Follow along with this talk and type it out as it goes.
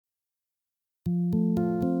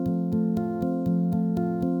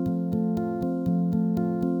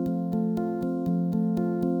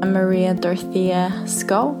I'm Maria Dorothea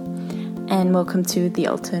Skull, and welcome to the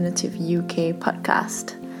Alternative UK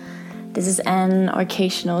podcast. This is an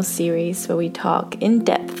occasional series where we talk in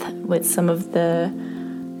depth with some of the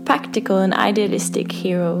practical and idealistic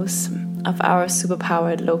heroes of our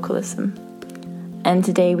superpowered localism. And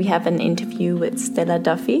today we have an interview with Stella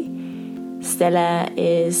Duffy. Stella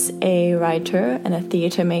is a writer and a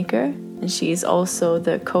theatre maker, and she is also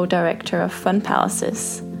the co-director of Fun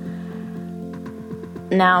Palaces.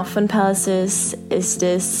 Now, Fun Palaces is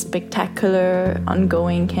this spectacular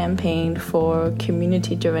ongoing campaign for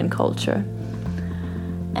community-driven culture.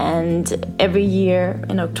 And every year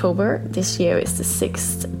in October, this year is the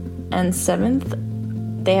 6th and 7th,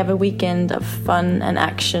 they have a weekend of fun and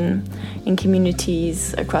action in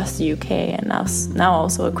communities across the UK and now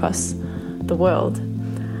also across the world.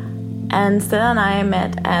 And Stella and I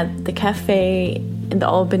met at the cafe in the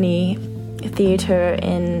Albany Theatre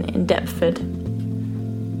in Deptford.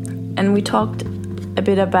 And we talked a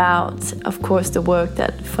bit about, of course, the work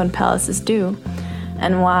that Fun Palaces do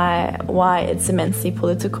and why it's immensely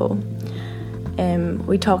political.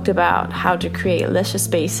 We talked about how to create leisure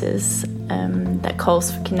spaces that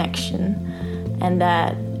calls for connection and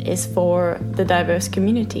that is for the diverse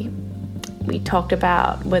community. We talked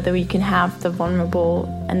about whether we can have the vulnerable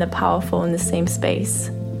and the powerful in the same space.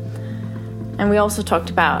 And we also talked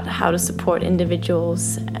about how to support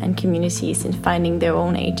individuals and communities in finding their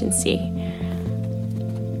own agency.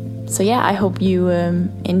 So yeah, I hope you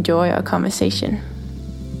enjoy our conversation.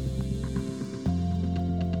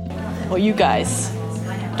 What you guys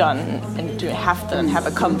done and have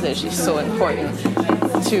accomplished is so important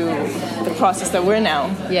to the process that we're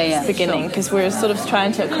now beginning, because we're sort of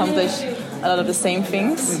trying to accomplish a lot of the same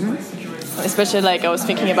things. Mm-hmm. Especially, like, I was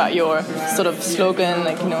thinking about your sort of slogan,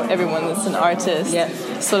 like, everyone is an artist. Yeah.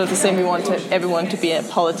 Sort of the same, we want everyone to be a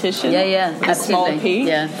politician. With a small p.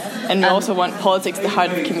 Yeah. And we also want politics at the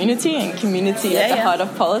heart of the community and community at the heart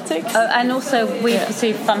of politics. And also we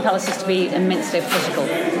perceive Fun Palaces to be immensely political.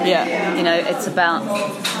 Yeah. It's about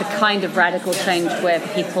the kind of radical change where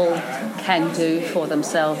people can do for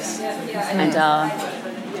themselves and are...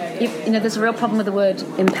 there's a real problem with the word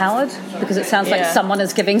empowered, because it sounds like someone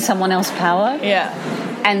is giving someone else power. Yeah.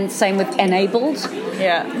 And same with enabled.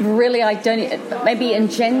 Yeah. Really, I don't... Maybe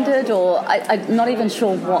engendered, or I'm not even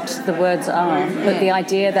sure what the words are, but the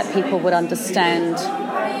idea that people would understand,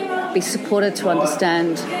 be supported to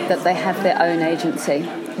understand that they have their own agency.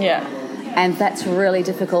 Yeah. And that's really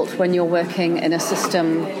difficult when you're working in a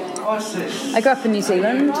system... I grew up in New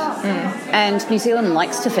Zealand, and New Zealand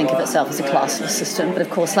likes to think of itself as a classless system, but of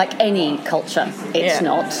course, like any culture, it's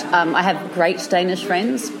not. I have great Danish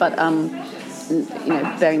friends, but,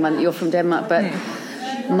 bearing in mind that you're from Denmark, but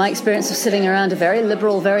my experience of sitting around a very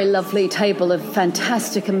liberal, very lovely table of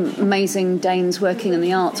fantastic, amazing Danes working in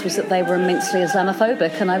the arts was that they were immensely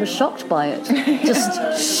Islamophobic, and I was shocked by it. Just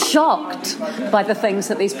shocked by the things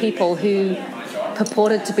that these people who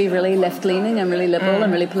purported to be really left-leaning and really liberal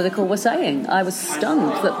and really political were saying. I was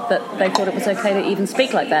stunned that they thought it was okay to even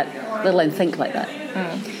speak like that, let alone think like that.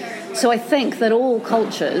 So I think that all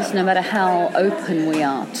cultures, no matter how open we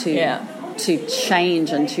are to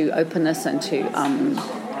change and to openness and to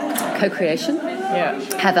co-creation,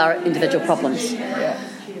 have our individual problems.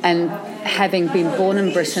 And having been born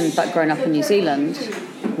in Britain but grown up in New Zealand,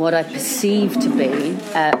 what I perceive to be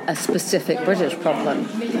a specific British problem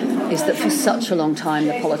is that for such a long time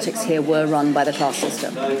the politics here were run by the class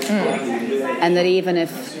system. And that even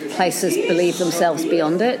if places believe themselves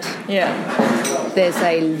beyond it, there's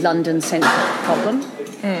a London-centric problem,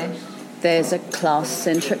 there's a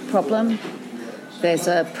class-centric problem, there's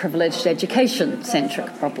a privileged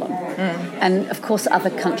education-centric problem. And of course other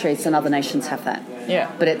countries and other nations have that.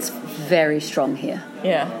 But it's very strong here.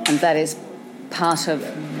 And that is part of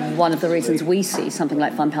one of the reasons we see something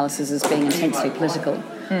like Fun Palaces as being intensely political,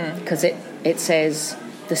 because it says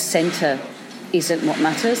the centre isn't what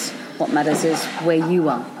matters is where you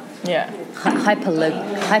are.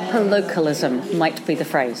 Hyperlocalism might be the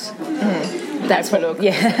phrase. That's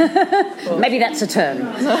maybe that's a term.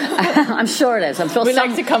 I'm sure it is. I'm sure we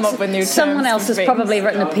like to come up with new terms. Someone else has probably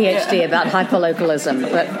written a PhD about hyperlocalism,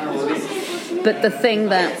 but the thing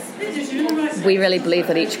that we really believe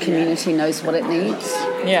that each community knows what it needs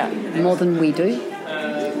more than we do.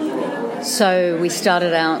 So we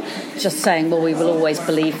started out just saying, well, we will always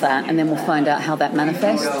believe that, and then we'll find out how that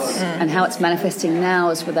manifests. And how it's manifesting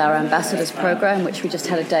now is with our ambassadors program, which we just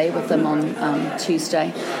had a day with them on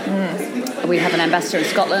Tuesday. We have an ambassador in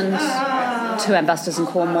Scotland, 2 ambassadors in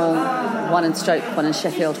Cornwall, 1 in Stoke, 1 in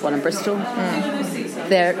Sheffield, 1 in Bristol.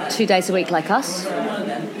 They're 2 days a week like us.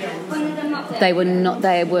 They were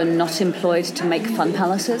not employed to make fun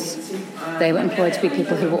palaces. They were employed to be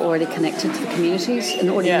people who were already connected to the communities and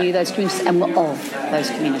already knew those communities and were of those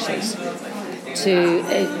communities.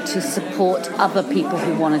 To support other people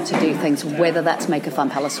who wanted to do things, whether that's make a fun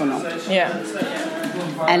palace or not. Yeah.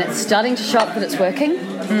 And it's starting to show up that it's working,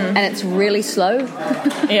 and it's really slow.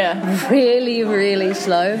 Yeah. Really, really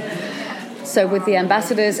slow. So with the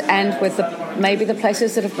ambassadors and with maybe the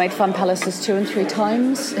places that have made fun palaces 2 and 3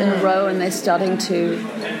 times in a row, and they're starting to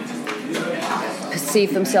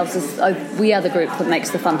perceive themselves as, we are the group that makes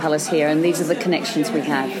the fun palace here, and these are the connections we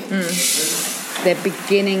have. They're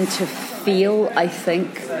beginning to feel, I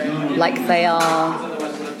think, like they are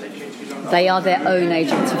their own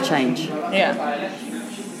agents of change. Yeah.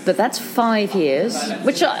 But that's 5 years,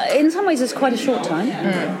 which in some ways is quite a short time,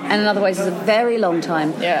 and in other ways is a very long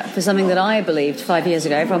time for something that I believed 5 years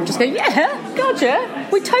ago. Everyone just go, yeah, gotcha.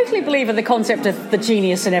 We totally believe in the concept of the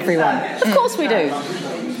genius in everyone. Of course we do.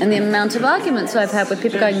 And the amount of arguments I've had with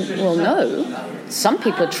people going, well, no, some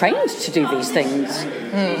people are trained to do these things.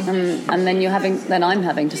 And then I'm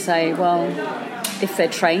having to say, well, if they're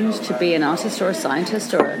trained to be an artist or a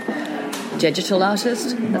scientist or a digital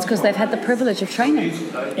artist, that's because they've had the privilege of training.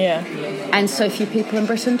 Yeah. And so few people in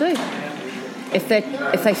Britain do. If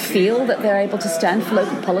they feel that they're able to stand for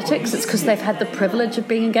local politics, it's because they've had the privilege of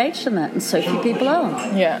being engaged in that, and so few people are.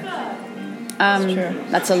 Yeah. That's true.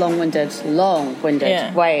 That's a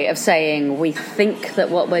long-winded way of saying we think that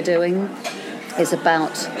what we're doing is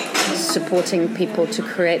about supporting people to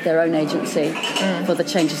create their own agency for the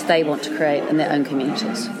changes they want to create in their own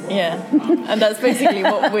communities. Yeah, and that's basically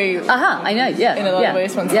what we I know, in a lot of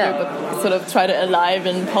ways want to do, but sort of try to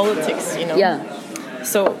aliven politics, Yeah.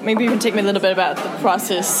 So maybe you can take me a little bit about the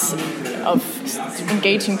process of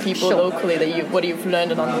engaging people locally, what you've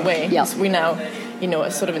learned along the way. Yeah. Because we now,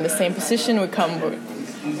 are sort of in the same position. We're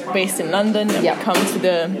based in London, and we come to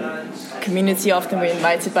the community. Often we're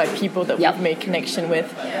invited by people that we've made connection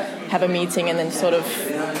with, have a meeting, and then sort of,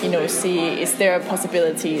 see, is there a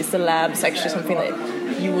possibility, is the labs actually something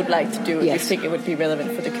that you would like to do, if you think it would be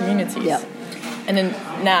relevant for the communities? Yeah. And then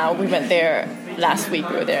now we went there last week,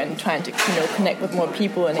 we were there and trying to, connect with more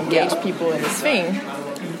people and engage people in this thing.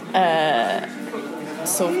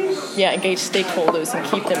 Engage stakeholders and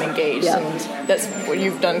keep them engaged, and that's what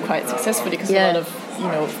you've done quite successfully, because a lot of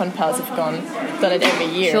fun pals have done it every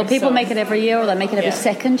year. Sure, people make it every year, or they make it every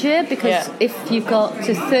second year, because if you've got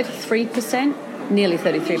to 33%, nearly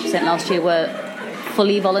 33% last year were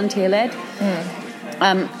fully volunteer-led,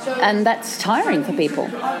 and that's tiring for people.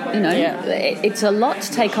 It's a lot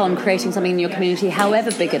to take on creating something in your community,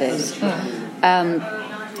 however big it is.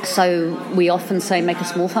 So we often say make a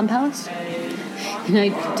small fun palace.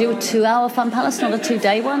 Do a 2-hour fun palace, not a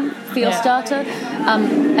 2-day one for your starter.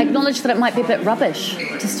 Acknowledge that it might be a bit rubbish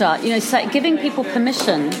to start. Giving people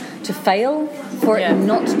permission to fail, for it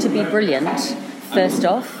not to be brilliant, first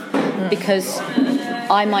off, because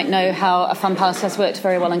I might know how a fun palace has worked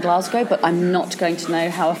very well in Glasgow, but I'm not going to know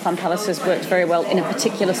how a fun palace has worked very well in a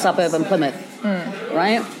particular suburb in Plymouth,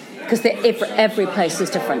 right? Because every place is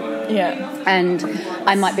different. Yeah. And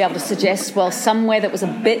I might be able to suggest, well, somewhere that was a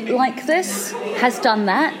bit like this has done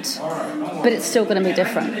that, but it's still going to be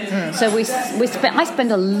different. So I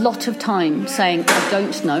spend a lot of time saying, I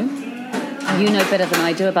don't know. You know better than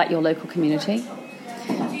I do about your local community.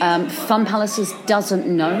 Fun Palaces doesn't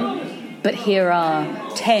know, but here are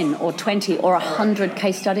 10 or 20 or 100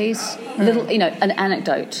 case studies, an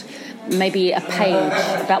anecdote, maybe a page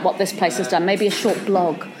about what this place has done, maybe a short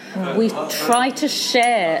blog. We try to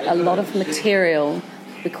share a lot of material,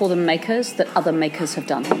 we call them makers, that other makers have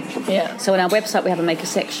done. Yeah. So on our website we have a maker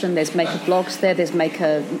section, there's maker blogs there, there's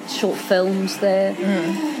maker short films there.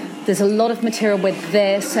 There's a lot of material where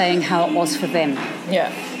they're saying how it was for them.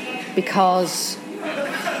 Yeah. Because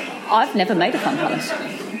I've never made a fun palace.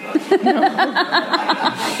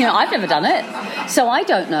 I've never done it, so I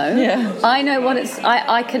don't know. Yeah. I know what it's.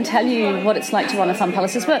 I can tell you what it's like to run a Fun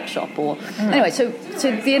Palaces workshop. Anyway, so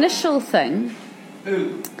the initial thing,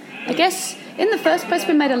 I guess, in the first place,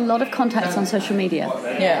 we made a lot of contacts on social media.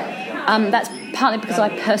 Yeah. That's partly because I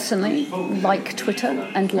personally like Twitter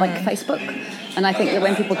and like Facebook. And I think that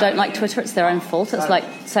when people don't like Twitter, it's their own fault. It's like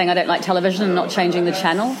saying I don't like television and not changing the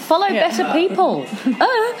channel. Follow better people.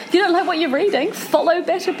 If you don't like what you're reading, follow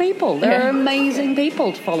better people. There are amazing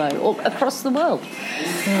people to follow all across the world.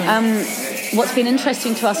 What's been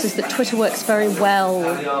interesting to us is that Twitter works very well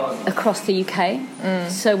across the UK.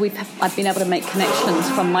 So I've been able to make connections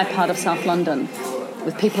from my part of South London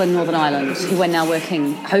with people in Northern Ireland who are now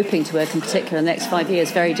hoping to work in particular in the next 5 years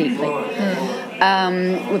very deeply.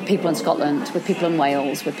 with people in Scotland, with people in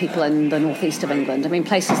Wales, with people in the northeast of England. I mean,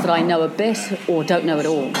 places that I know a bit or don't know at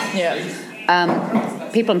all. Yeah.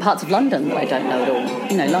 People in parts of London that I don't know at all.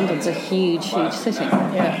 You know, London's a huge, huge city.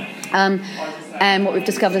 Yeah. And what we've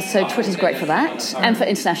discovered is, so Twitter's great for that and for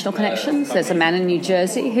international connections. There's a man in New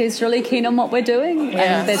Jersey who's really keen on what we're doing,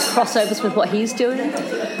 and there's crossovers with what he's doing.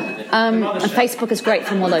 And Facebook is great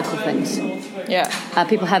for more local things. Yeah.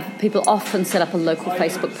 People often set up a local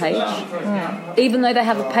Facebook page. Even though they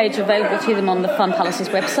have a page available to them on the Fun Palaces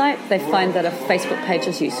website, they find that a Facebook page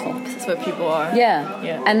is useful. That's where people are.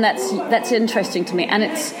 Yeah. And that's interesting to me. And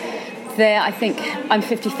it's there, I think, I'm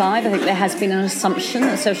 55, I think there has been an assumption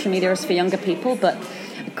that social media is for younger people, but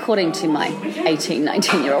according to my 18,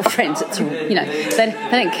 19-year-old friends, it's, you know, they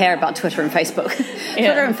don't care about Twitter and Facebook.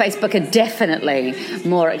 Twitter and Facebook are definitely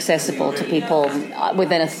more accessible to people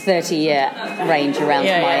within a 30-year range around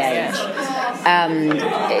my age.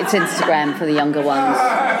 It's Instagram for the younger ones,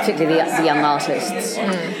 particularly the young artists.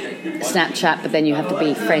 Snapchat, but then you have to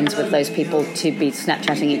be friends with those people to be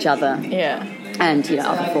Snapchatting each other. Yeah. And, you know,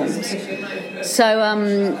 other forms.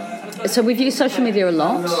 So we've used social media a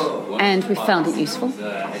lot, and we've found it useful.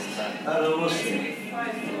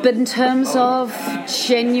 But in terms of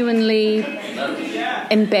genuinely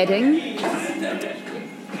embedding,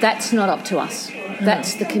 that's not up to us.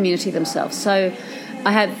 That's the community themselves. So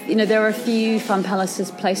I have, you know, there are a few Fun Palaces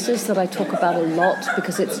places that I talk about a lot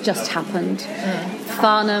because it's just happened.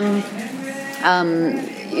 Farnham,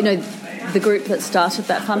 you know, the group that started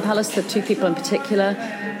that Fun Palace, the two people in particular,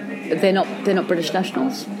 they're not British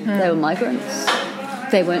nationals. They were migrants.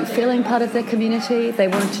 They weren't feeling part of their community. They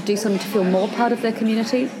wanted to do something to feel more part of their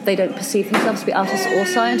community. They don't perceive themselves to be artists or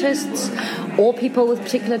scientists or people with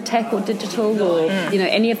particular tech or digital or, you know,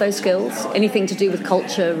 any of those skills, anything to do with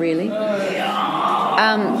culture, really.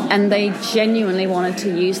 And they genuinely wanted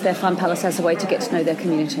to use their Fun Palace as a way to get to know their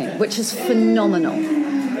community, which is phenomenal.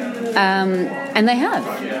 And they have.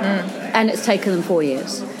 And it's taken them 4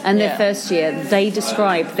 years. And their first year, they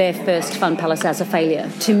described their first Fun Palace as a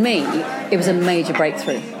failure. To me, it was a major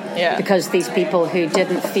breakthrough. Yeah. Because these people who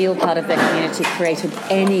didn't feel part of their community created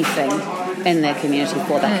anything in their community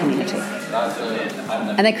for that community.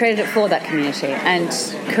 And they created it for that community. And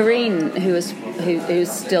Corinne,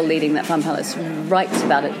 who's still leading that Fun Palace, writes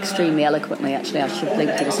about it extremely eloquently. Actually, I should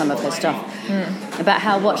link you to some of her stuff about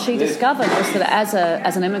how what she discovered was that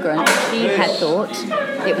as an immigrant, she had thought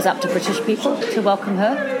it was up to British people to welcome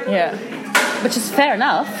her. Yeah, which is fair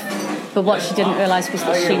enough. But what she didn't realise was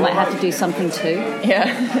that she might have to do something too.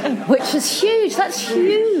 Yeah, which is huge. That's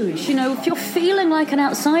huge. You know, if you're feeling like an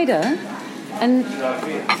outsider. And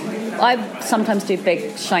I sometimes do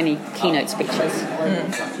big, shiny keynote speeches.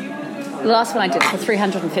 The last one I did for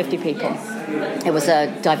 350 people. It was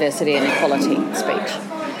a diversity and equality speech.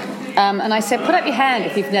 And I said, put up your hand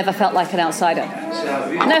if you've never felt like an outsider.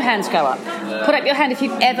 No hands go up. Put up your hand if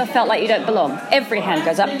you've ever felt like you don't belong. Every hand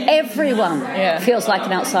goes up. Everyone feels like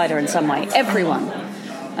an outsider in some way. Everyone.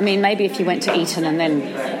 I mean, maybe if you went to Eton and then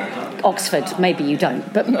Oxford, maybe you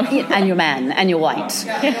don't, but and you're a man, and you're white,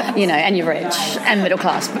 you know, and you're rich, and middle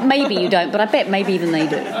class, but maybe you don't, but I bet maybe even they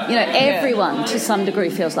do. You know, everyone to some degree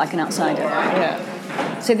feels like an outsider.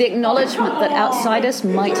 Yeah. So the acknowledgement that outsiders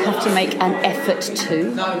might have to make an effort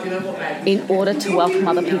too in order to welcome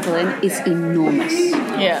other people in is enormous.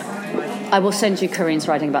 Yeah. I will send you Corinne's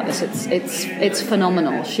writing about this. It's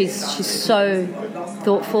phenomenal. She's so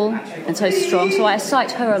thoughtful and so strong. So I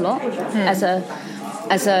cite her a lot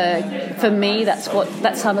for me, that's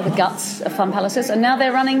some of the guts of Fun Palaces. And now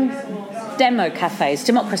they're running demo cafes,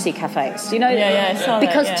 democracy cafes, you know? I saw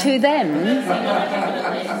because that, to them,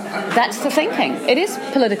 that's the thinking. It is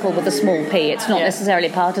political with a small p. It's not necessarily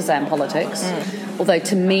partisan politics, although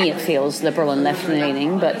to me it feels liberal and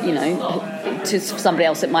left-leaning, but, you know, to somebody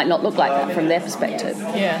else it might not look like that from their perspective.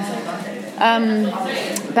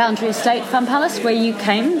 Boundary Estate Fun Palace, where you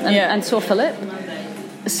came and saw Philip.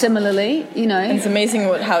 Similarly, you know, and it's amazing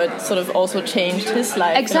how it sort of also changed his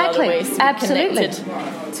life exactly. in other ways to be connected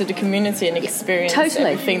to the community and experience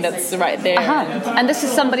everything that's right there. And this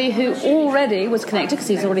is somebody who already was connected because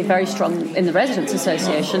he's already very strong in the Residents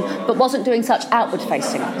Association, but wasn't doing such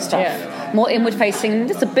outward-facing stuff. More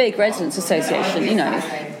inward-facing. It's a big Residents Association, you know.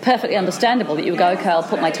 Perfectly understandable that you would go, okay, I'll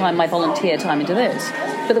put my volunteer time into this.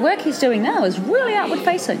 But the work he's doing now is really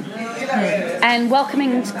outward-facing. And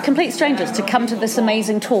welcoming complete strangers to come to this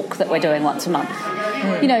amazing talk that we're doing once a month.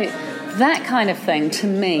 You know, that kind of thing, to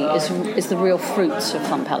me, is the real fruits of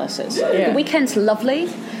Fun Palaces. The weekend's lovely,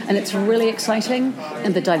 and it's really exciting,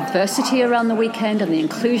 and the diversity around the weekend and the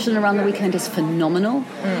inclusion around the weekend is phenomenal.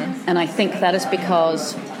 And I think that is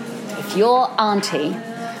because if your auntie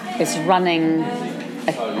is running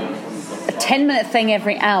a 10-minute thing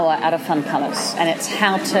every hour at a Fun Palace, and it's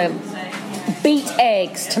how to beat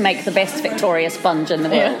eggs to make the best Victoria sponge in the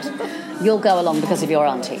world. Yeah. You'll go along because of your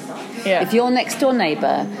auntie. Yeah. If your next door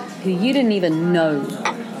neighbour, who you didn't even know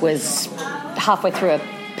was halfway through a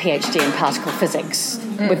PhD in particle physics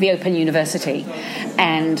with the Open University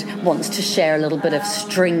and wants to share a little bit of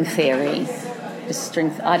string theory.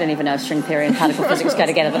 I don't even know if string theory and particle physics go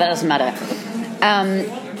together, but that doesn't matter.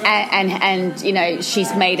 And you know,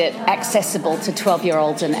 she's made it accessible to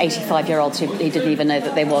 12-year-olds and 85-year-olds who didn't even know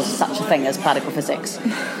that there was such a thing as particle physics.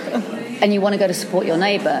 And you want to go to support your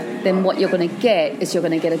neighbour, then what you're going to get is you're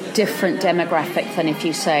going to get a different demographic than if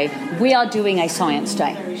you say, we are doing a science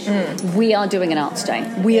day, we are doing an arts day,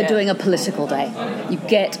 we are doing a political day. You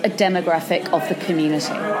get a demographic of the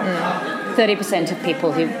community. 30% of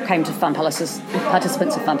people who came to Fun Palaces,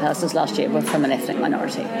 participants of Fun Palaces last year, were from an ethnic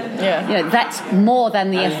minority. Yeah. You know, that's more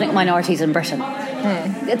than the ethnic minorities in Britain.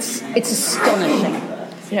 It's astonishing.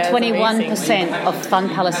 Yeah, 21% of Fun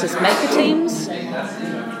Palaces maker teams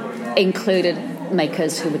included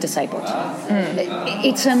makers who were disabled.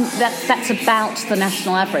 That's about the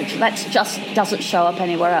national average. That just doesn't show up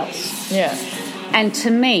anywhere else. Yeah. And to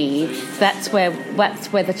me, that's where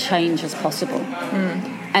the change is possible.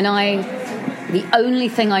 And the only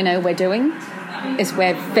thing I know we're doing is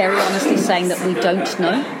we're very honestly saying that we don't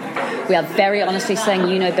know. We are very honestly saying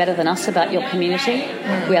you know better than us about your community.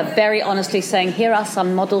 We are very honestly saying here are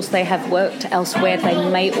some models, they have worked elsewhere, they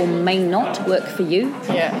may or may not work for you.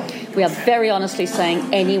 Yeah. We are very honestly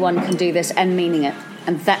saying anyone can do this and meaning it.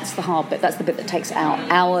 And that's the hard bit. That's the bit that takes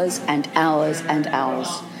hours and hours and hours.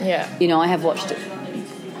 Yeah. You know, I have watched it.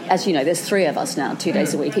 As you know, there's 3 of us now, 2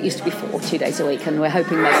 days a week. It used to be 4, 2 days a week, and we're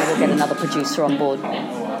hoping maybe we'll get another producer on board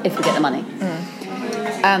if we get the money.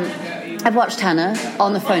 I've watched Hannah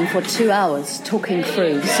on the phone for 2 hours talking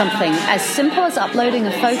through something as simple as uploading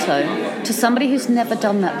a photo to somebody who's never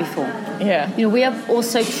done that before. Yeah. You know, we are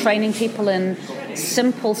also training people in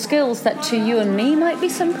simple skills that to you and me might be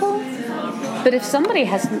simple. But if somebody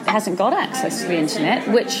hasn't got access to the internet,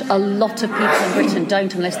 which a lot of people in Britain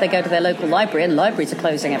don't unless they go to their local library, and libraries are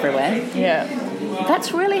closing everywhere,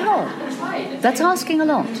 that's really hard. That's asking a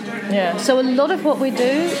lot. Yeah. So a lot of what we do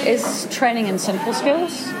is training in simple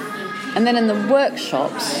skills. And then in the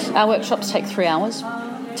workshops, our workshops take 3 hours,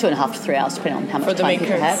 2.5 to 3 hours, depending on how much time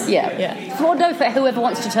people have. Yeah. For whoever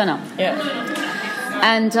wants to turn up. Yeah.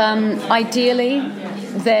 And ideally,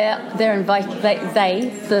 the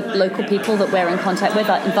local people that we're in contact with,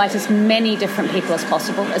 invite as many different people as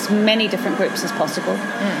possible, as many different groups as possible.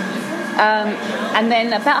 And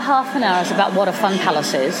then about half an hour is about what a Fun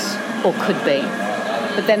Palace is, or could be.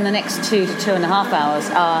 But then the next 2 to 2.5 hours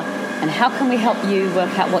are, and how can we help you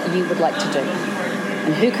work out what you would like to do?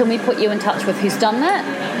 And who can we put you in touch with who's done that?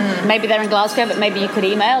 Maybe they're in Glasgow, but maybe you could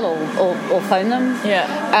email or phone them. Yeah.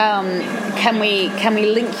 Can we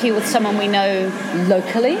link you with someone we know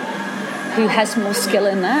locally who has more skill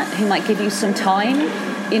in that, who might give you some time,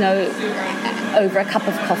 you know, over a cup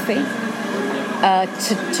of coffee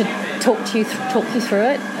to talk you through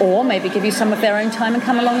it, or maybe give you some of their own time and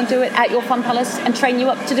come along and do it at your Fun Palace and train you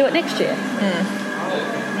up to do it next year.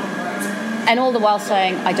 And all the while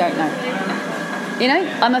saying, I don't know. You know,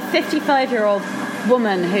 I'm a 55-year-old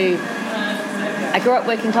woman who, I grew up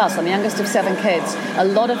working class. I'm the youngest of 7 kids. A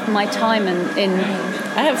lot of my time in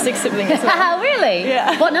I have 6 siblings as well. Really?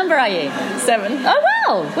 Yeah. What number are you? 7. Oh,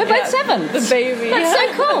 wow. We're both 7. The baby. That's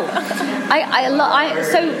so cool.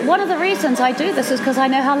 So one of the reasons I do this is because I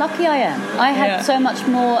know how lucky I am. I had so much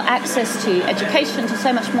more access to education, to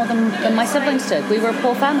so much more than my siblings did. We were a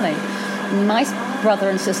poor family. My brother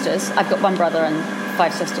and sisters, I've got 1 brother and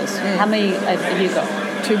 5 sisters. How many have you got?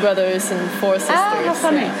 2 brothers and 4 sisters. How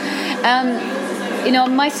funny. You know,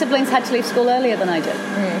 my siblings had to leave school earlier than I did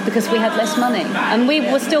because we had less money. And we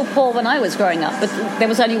were still poor when I was growing up, but there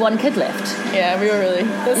was only 1 kid left. Yeah, we were really...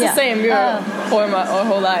 That's the same. We were poor our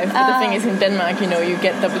whole life. But the thing is, in Denmark, you know, you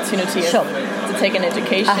get the opportunity to take an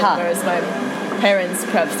education, whereas my parents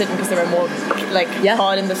perhaps didn't because they were more,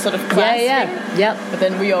 hard in the sort of class. But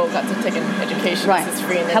then we all got to take an education. Right. It's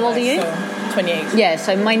free in How old are you? So 28. Yeah,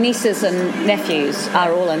 so my nieces and nephews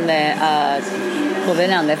are all in their... they're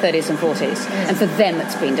now in their 30s and 40s. And for them,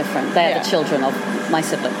 it's been different. They're the children of my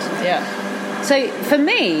siblings. Yeah. So for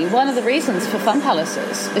me, one of the reasons for Fun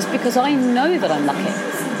Palaces is because I know that I'm lucky.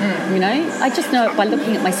 You know, I just know it by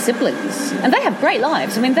looking at my siblings. And they have great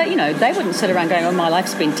lives. I mean, they wouldn't sit around going, oh, my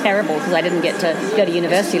life's been terrible because I didn't get to go to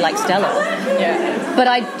university like Stella. Yeah. But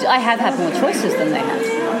I have had more choices than they had.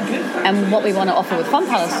 And what we want to offer with Fun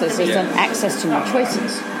Palaces is access to more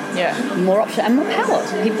choices. more option and more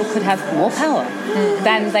power. People could have more power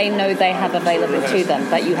than they know they have available to them.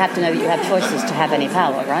 But you have to know that you have choices to have any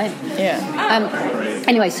power, right?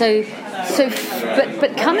 Anyway,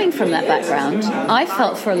 but coming from that background, I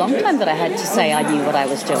felt for a long time that I had to say I knew what I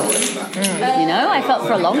was doing. You know, I felt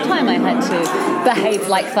for a long time I had to behave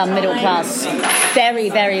like the middle class, very,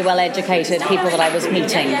 very well educated people that I was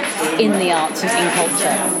meeting in the arts and in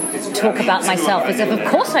culture. Talk about myself as if, of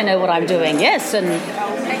course, I know what I'm doing. Yes, and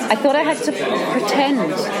I thought I had to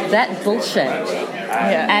pretend that bullshit.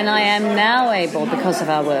 And I am now able, because of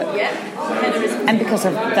our work, and because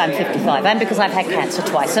I'm 55, and because I've had cancer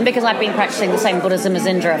twice, and because I've been practicing the same Buddhism as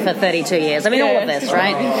Indra for 32 years. I mean, all of this,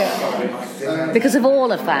 right? Because of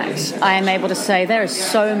all of that, I am able to say there is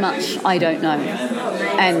so much I don't know,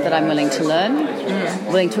 and that I'm willing to learn,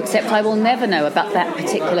 willing to accept. I will never know about that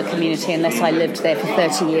particular community unless I lived there for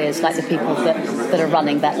 30 years, like the people that are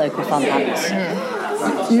running that local fun palace.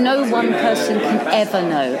 No one person can ever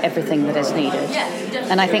know everything that is needed,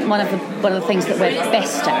 and I think one of the things that we're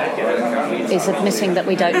best at is admitting that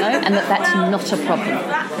we don't know, and that's not a problem,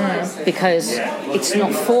 because it's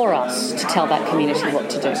not for us to tell that community what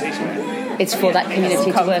to do. It's for that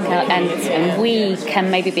community to work out, and we can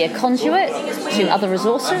maybe be a conduit to other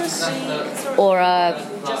resources, or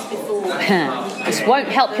this won't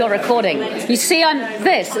help your recording. You see, I'm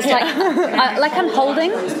this. It's like I'm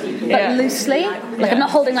holding, but loosely. Like I'm not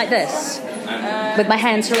holding like this, with my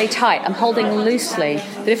hands really tight. I'm holding loosely.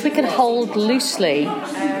 But if we can hold loosely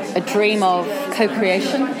a dream of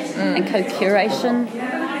co-creation and co-curation,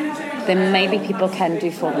 then maybe people can do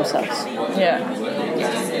for themselves.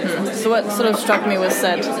 So what sort of struck me was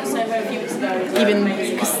that even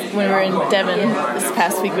when we were in Devon this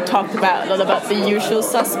past week, we talked a lot about the usual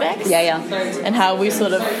suspects. And how we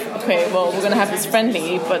sort of, we're going to have this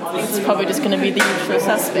friendly, but it's probably just going to be the usual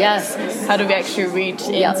suspects. How do we actually reach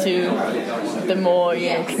into the more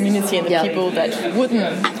community and the people that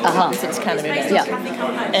wouldn't come to this kind of event?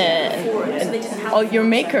 And all your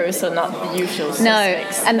makers are not the usual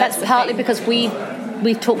suspects. No, and that's partly because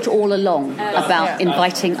we've talked all along about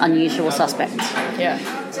inviting unusual suspects.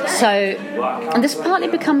 So, and this partly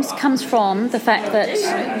comes from the fact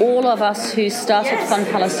that all of us who started Fun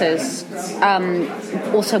Palaces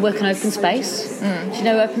also work in open space. Do you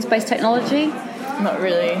know open space technology? Not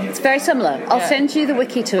really. It's very similar. I'll send you the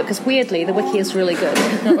wiki to it, because weirdly the wiki is really good.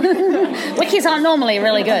 Wikis aren't normally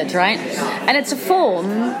really good, right? And it's a form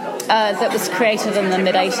that was created in the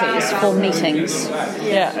mid-80s for meetings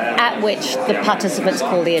at which the participants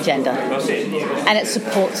call the agenda. And it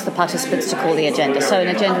supports the participants to call the agenda. So an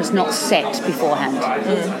agenda is not set beforehand.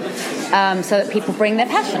 So that people bring their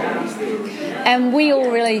passion. And we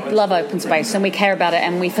all really love open space, and we care about it,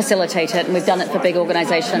 and we facilitate it, and we've done it for big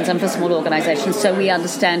organisations and for small organisations, so we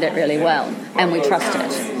understand it really well, and we trust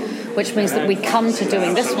it. Which means that we come to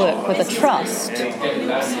doing this work with a trust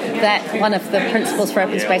that one of the principles for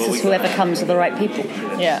open space is whoever comes are the right people.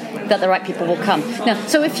 That the right people will come. Now,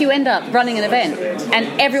 so if you end up running an event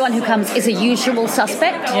and everyone who comes is a usual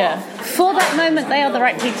suspect, for that moment they are the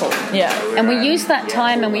right people. And we use that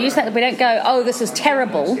time, and we use that, we don't go, oh, this is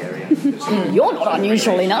terrible. You're not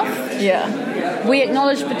unusual enough. We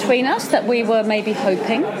acknowledge between us that we were maybe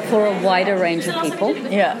hoping for a wider range of people.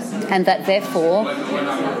 And that therefore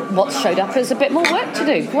what showed up is a bit more work to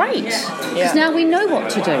do. Great. Because now we know what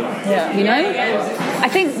to do. You know? I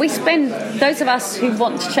think we spend, those of us who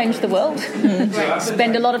want to change the world,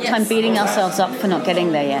 spend a lot of time beating ourselves up for not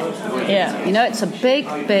getting there yet. You know, it's a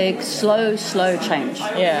big, slow change.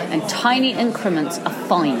 And tiny increments are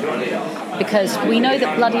fine. Because we know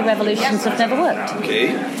that bloody revolutions have never worked.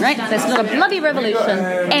 Right? There's not a bloody revolution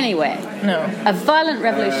anywhere. A violent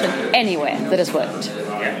revolution anywhere that has worked.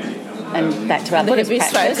 And back to our Buddhist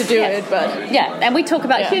practice. To do it, but and we talk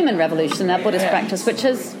about human revolution in our Buddhist practice, which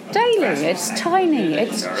is daily. It's tiny.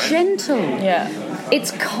 It's gentle.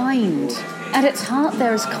 It's kind. At its heart,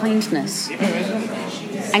 there is kindness.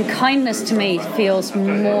 And kindness to me feels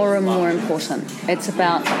more and more important. It's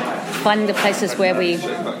about finding the places where we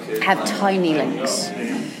have tiny links.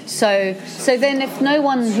 So then if no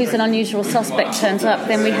one who's an unusual suspect turns up,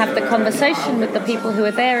 then we have the conversation with the people who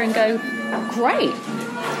are there and go, great.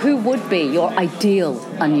 Who would be your ideal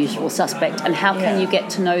unusual suspect, and how can you get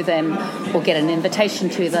to know them, or get an invitation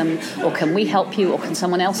to them, or can we help you, or can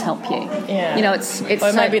someone else help you? You know, it's. Or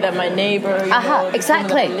it might be that my neighbour,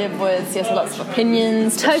 exactly, that I live with, she has lots of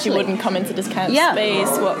opinions. She wouldn't come into this kind of space.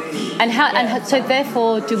 And so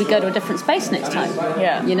therefore, do we go to a different space next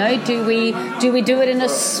time? You know, do we do it in a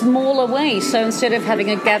smaller way? So instead of having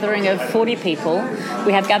a gathering of 40 people,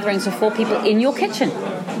 we have gatherings of 4 people in your kitchen.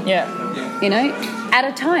 You know, at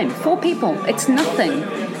a time, 4 people. It's nothing.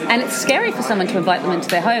 And it's scary for someone to invite them into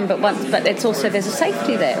their home, but it's also, there's a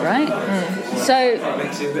safety there, right? So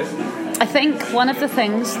I think one of the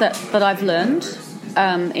things that I've learned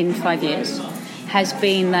in 5 years has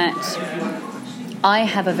been that I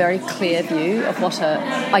have a very clear view of what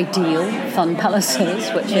an ideal fun palace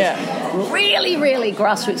is, which is really, really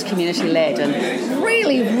grassroots community-led and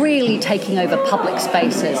really, really taking over public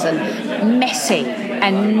spaces and messy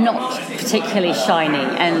and not particularly shiny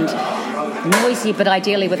and noisy, but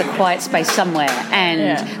ideally with a quiet space somewhere,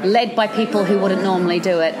 and led by people who wouldn't normally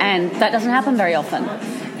do it, and that doesn't happen very often.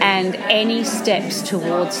 And any steps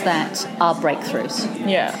towards that are breakthroughs.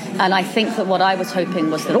 Yeah. And I think that what I was hoping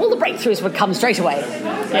was that all the breakthroughs would come straight away.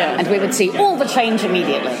 Yeah. And we would see all the change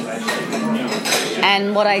immediately.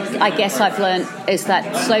 And what I guess I've learned is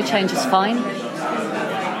that slow change is fine,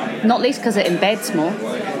 not least because it embeds more,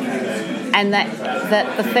 and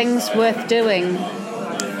that the things worth doing,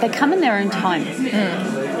 they come in their own time.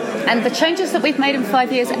 And the changes that we've made in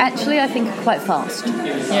 5 years, actually, I think are quite fast.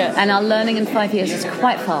 Yeah. And our learning in 5 years is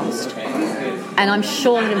quite fast. And I'm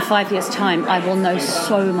sure that in 5 years' time, I will know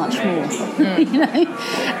so much more. You know,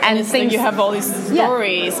 and it's things, like you have all these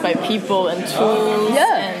stories by people and tools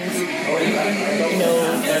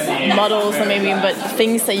and models, and maybe but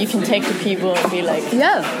things that you can take to people and be like,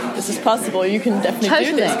 this is possible. You can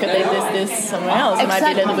definitely do this. Could they this somewhere else? It might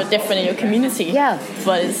be a little bit different in your community.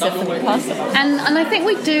 But it's definitely possible. And I think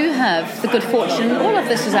we do have the good fortune. All of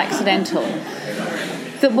this is accidental.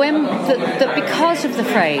 That because of the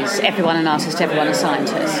phrase "everyone an artist, everyone a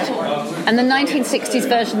scientist," and the 1960s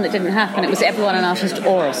version that didn't happen, it was "everyone an artist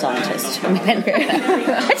or a scientist." I mean,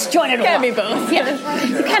 let's join it all. It can be both. Yeah,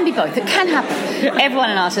 it can be both. It can happen.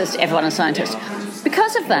 Everyone an artist, everyone a scientist.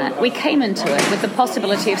 Because of that, we came into it with the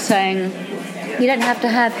possibility of saying, you don't have to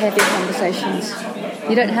have heavy conversations.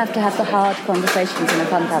 You don't have to have the hard conversations in a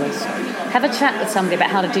fun palace. Have a chat with somebody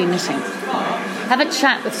about how to do knitting. Have a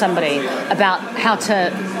chat with somebody about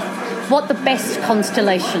what the best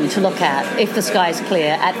constellation to look at if the sky's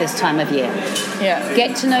clear at this time of year. Yeah.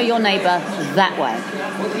 Get to know your neighbour that way.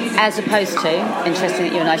 As opposed to, interesting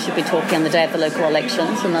that you and I should be talking on the day of the local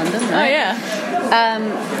elections in London, right? Oh, yeah.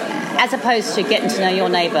 As opposed to getting to know your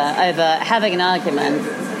neighbour over having an argument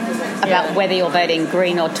about whether you're voting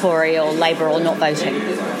Green or Tory or Labour or not voting.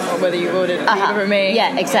 Or whether you voted Leave or Remain.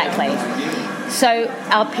 Yeah, exactly. So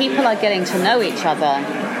our people are getting to know each other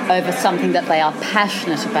over something that they are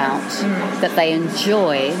passionate about, that they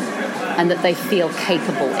enjoy, and that they feel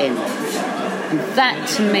capable in. And that,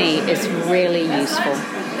 to me, is really useful.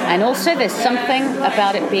 And also there's something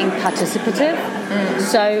about it being participative.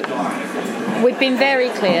 So we've been very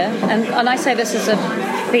clear, and I say this as a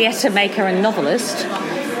theatre maker and novelist,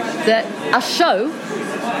 that a show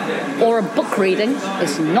or a book reading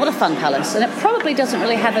is not a fun palace, and it probably doesn't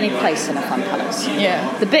really have any place in a fun palace.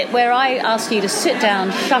 Yeah. The bit where I ask you to sit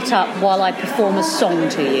down, shut up while I perform a song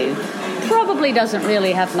to you probably doesn't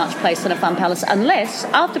really have much place in a fun palace, unless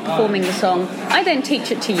after performing the song I then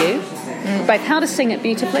teach it to you, both how to sing it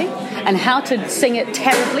beautifully and how to sing it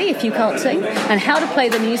terribly if you can't sing, and how to play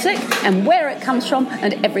the music and where it comes from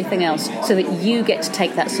and everything else, so that you get to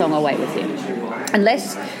take that song away with you.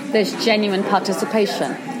 Unless there's genuine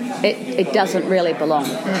participation, it doesn't really belong.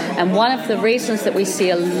 And one of the reasons that we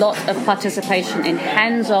see a lot of participation in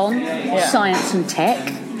hands-on science and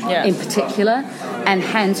tech in particular, and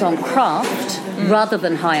hands-on craft rather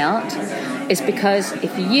than high art, is because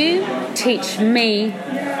if you teach me,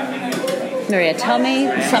 Maria, tell me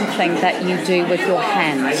something that you do with your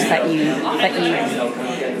hands that you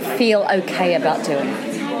feel okay about doing.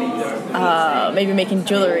 Maybe making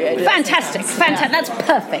jewellery. Fantastic. That's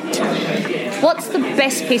perfect. What's the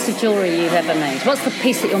best piece of jewellery you've ever made? What's the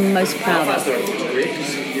piece that you're most proud of?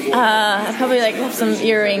 I probably have some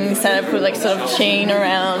earrings that I put sort of chain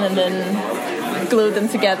around and then glue them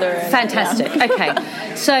together. Fantastic. Okay.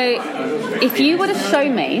 So if you were to show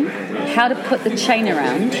me how to put the chain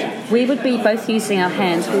around, we would be both using our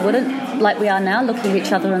hands. We wouldn't, like we are now, looking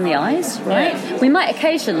each other in the eyes, right? Yeah. We might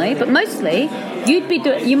occasionally, but mostly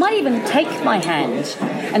you might even take my hand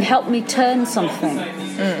and help me turn something.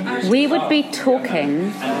 We would be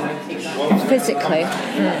talking physically.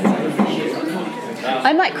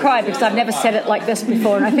 I might cry because I've never said it like this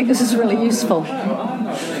before, and I think this is really useful.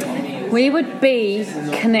 We would be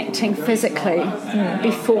connecting physically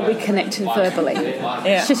before we connected verbally.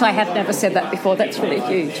 Yeah. Shit, I have never said that before. That's really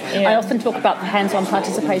huge. Yeah. I often talk about the hands-on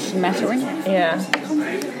participation mattering. Yeah.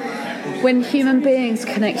 When human beings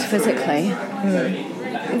connect physically,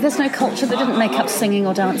 there's no culture that didn't make up singing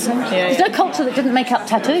or dancing. There's no culture that didn't make up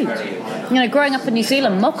tattoo. Growing up in New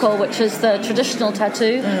Zealand, moko, which is the traditional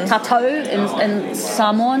tattoo in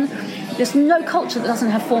Samoan, There's no culture that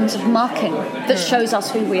doesn't have forms of marking that shows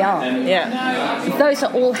us who we are. Yeah. Those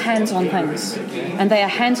are all hands-on things, and they are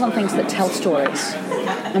hands-on things that tell stories.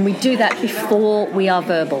 And we do that before we are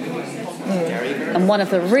verbal. And one of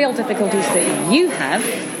the real difficulties that you have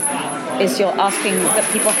is you're asking that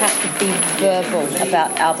people have to be verbal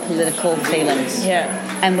about our political feelings. Yeah.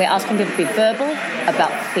 And we're asking people to be verbal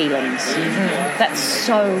about feelings. That's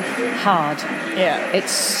so hard. Yeah.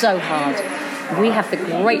 It's so hard. We have the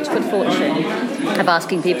great good fortune of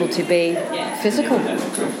asking people to be physical.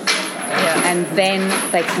 Yeah. And then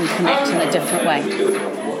they can connect in a different way.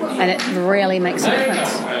 And it really makes a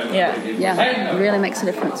difference. Yeah. Yeah, it really makes a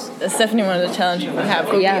difference. That's definitely one of the challenges we have.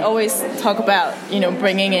 But we always talk about,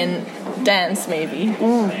 bringing in dance maybe.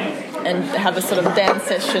 And have a sort of dance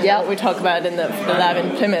session. Yep. What we talk about in the lab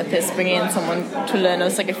in Plymouth is bringing in someone to learn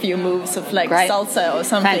us like a few moves of like salsa or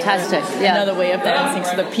something. Fantastic. Another way of dancing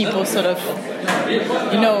so that people sort of,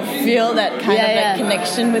 feel that kind of like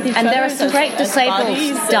connection with each other. And there are some great disabled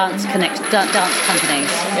dance companies.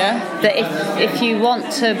 Yeah. That if you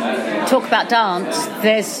want to talk about dance,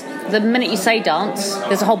 there's the minute you say dance,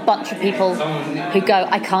 there's a whole bunch of people who go,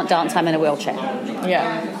 I can't dance, I'm in a wheelchair.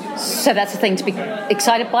 Yeah. So that's a thing to be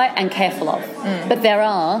excited by and careful of. But there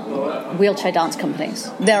are wheelchair dance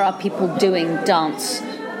companies. There are people doing dance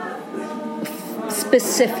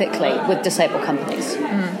specifically with disabled companies.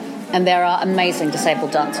 And there are amazing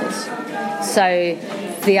disabled dancers. So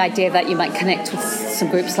the idea that you might connect with some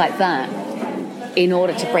groups like that in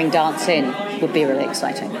order to bring dance in would be really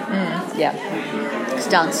exciting. Yeah. Because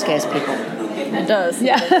dance scares people. It does.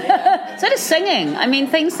 Yeah. So does singing. I mean,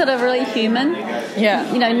 things that are really human. Yeah.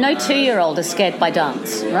 No 2-year-old is scared by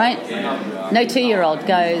dance, right? No 2-year-old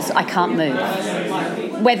goes, I can't move.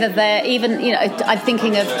 Whether they're even, I'm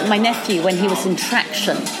thinking of my nephew when he was in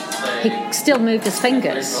traction. He still moved his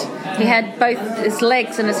fingers. He had both his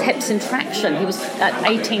legs and his hips in traction. He was at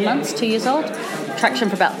 18 months, 2 years old. Traction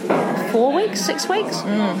for about 4 weeks, 6 weeks.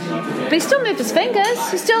 But he still moved his fingers.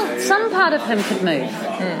 Some part of him could move.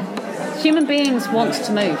 Human beings want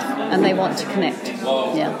to move and they want to connect.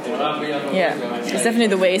 Yeah. It's definitely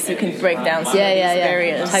the ways you can break down some of these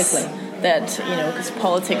barriers. Totally. That, because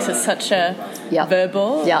politics is such a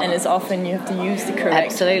verbal and is often you have to use the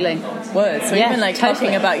correct words. So even like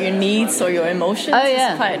talking about your needs or your emotions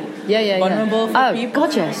is quite vulnerable for people.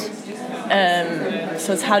 God, yes.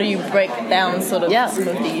 So it's how do you break down sort of some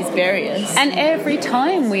of these barriers? And every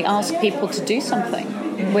time we ask people to do something,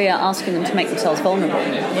 we are asking them to make themselves vulnerable.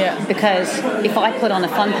 Yeah. Because if I put on a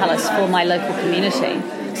fun palace for my local community,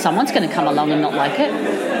 someone's going to come along and not like it.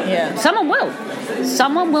 Yeah. Someone will.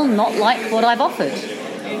 Someone will not like what I've offered.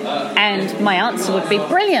 And my answer would be,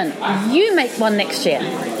 brilliant, you make one next year.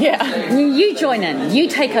 Yeah. You join in, you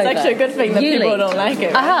take over. It's actually a good thing that people don't like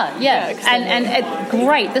it.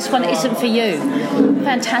 Great, this one isn't for you.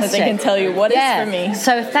 Fantastic. They can tell you what is for me.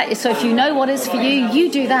 So if you know what is for you, you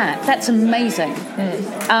do that. That's amazing.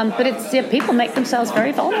 But it's people make themselves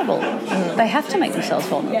very vulnerable. They have to make themselves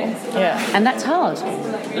vulnerable. Yeah. And that's hard.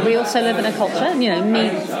 We also live in a culture, me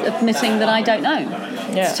admitting that I don't know.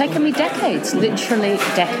 Yeah. It's taken me decades, literally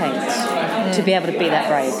decades, to be able to be that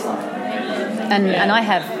brave. And I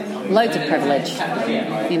have loads of privilege,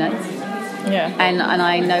 Yeah. And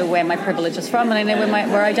I know where my privilege is from, and I know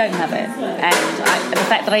where I don't have it. And the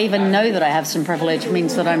fact that I even know that I have some privilege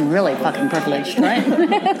means that I'm really fucking privileged, right?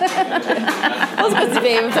 I was supposed to be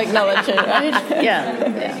able to acknowledge it, right?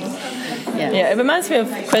 Yeah, it reminds me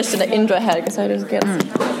of a question that Indra had, because I just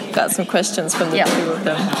got some questions from the two of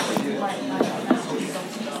them.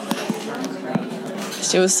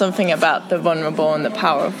 It was something about the vulnerable and the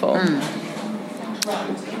powerful.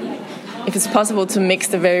 If it's possible to mix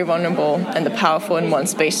the very vulnerable and the powerful in one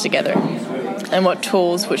space together, and what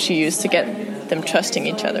tools would you use to get them trusting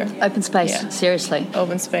each other? Open space, seriously.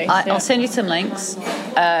 Open space. I'll send you some links.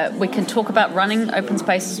 We can talk about running open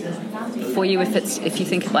space for you if you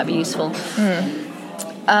think it might be useful.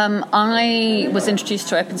 I was introduced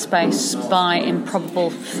to open space by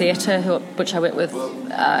Improbable Theatre, which I work with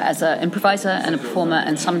as an improviser and a performer,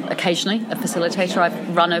 and occasionally a facilitator.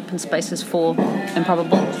 I've run open spaces for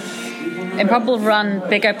Improbable. Improbable run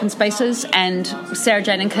big open spaces, and Sarah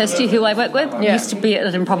Jane and Kirsty, who I work with, used to be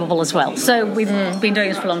at Improbable as well. So we've been doing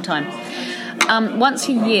this for a long time. Once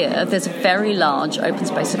a year, there's a very large open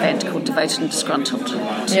space event called Devoted and Disgruntled, to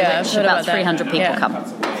which about 300 people come.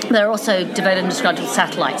 There are also Devoted and Disgruntled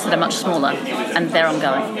satellites that are much smaller, and they're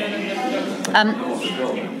ongoing.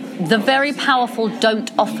 The very powerful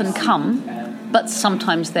don't often come, but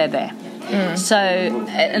sometimes they're there. So,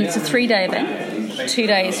 and it's a 3-day event, 2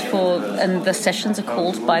 days and the sessions are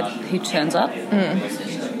called by who turns up.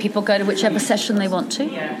 people go to whichever session they want to,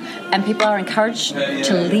 and people are encouraged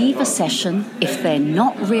to leave a session if they're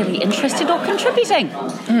not really interested or contributing.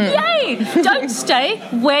 Yay! Don't stay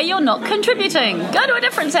where you're not contributing. Go to a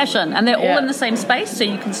different session, and they're all in the same space, so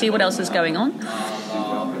you can see what else is going on.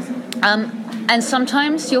 And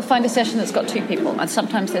sometimes you'll find a session that's got 2 people, and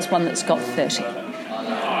sometimes there's one that's got 30.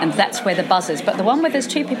 And that's where the buzz is. But the one where there's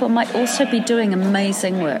 2 people might also be doing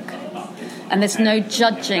amazing work. And there's no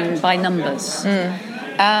judging by numbers.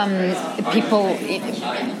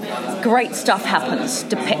 Great stuff happens,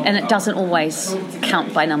 and it doesn't always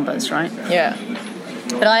count by numbers, right? Yeah.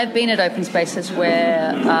 But I have been at open spaces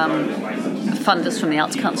where funders from the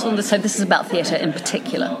Arts Council, so this is about theatre in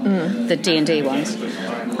particular, the D&D ones.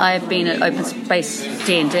 I have been at open space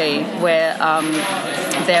D&D where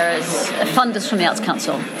there is funders from the Arts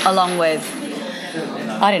Council, along with,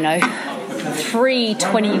 I don't know, 3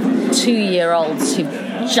 22-year-olds who've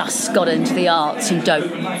just got into the arts who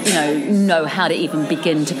don't, know how to even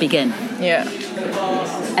begin to begin. Yeah.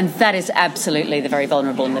 And that is absolutely the very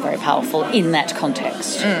vulnerable and the very powerful in that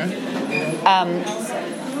context.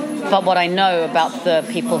 But what I know about the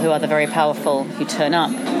people who are the very powerful who turn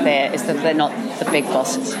up there is that they're not the big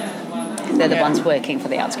bosses. They're the ones working for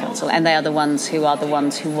the Arts Council, and they are the ones who want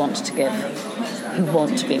to give, who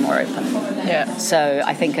want to be more open. Yeah. So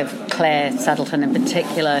I think of Claire Saddleton in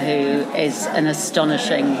particular, who is an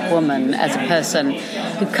astonishing woman as a person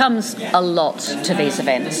who comes a lot to these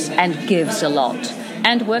events and gives a lot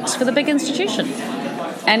and works for the big institution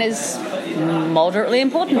and is moderately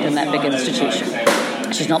important in that big institution.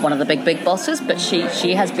 She's not one of the big bosses, but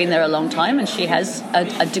she has been there a long time, and she has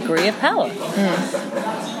a degree of power.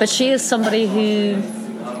 But she is somebody who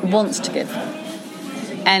wants to give.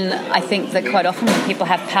 And I think that quite often when people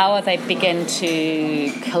have power, they begin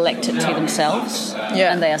to collect it to themselves,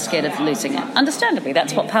 and they are scared of losing it. Understandably,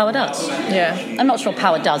 that's what power does. Yeah. I'm not sure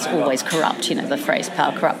power does always corrupt, the phrase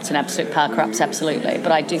power corrupts and absolute power corrupts, absolutely.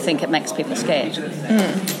 But I do think it makes people scared.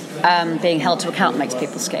 Being held to account makes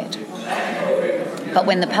people scared. But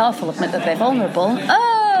when the powerful admit that they're vulnerable,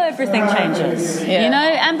 everything changes. Yeah.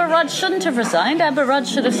 Amber Rudd shouldn't have resigned. Amber Rudd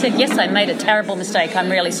should have said, yes, I made a terrible mistake. I'm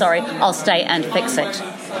really sorry. I'll stay and fix it.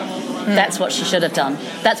 That's what she should have done.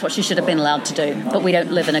 That's what she should have been allowed to do. But we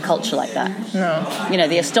don't live in a culture like that. No.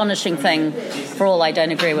 The astonishing thing, for all I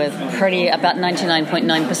don't agree with, about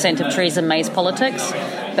 99.9% of Theresa May's politics.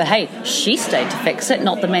 But hey, she stayed to fix it,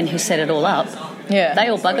 not the men who set it all up. Yeah. They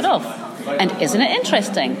all buggered off. And isn't it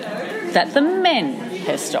interesting that the men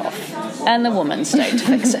pissed off and the woman stayed to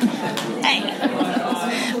fix it? Hey.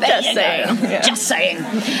 Just saying. Yeah. Just saying.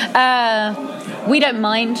 We don't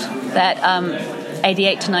mind that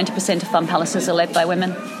 88 to 90% of fun palaces are led by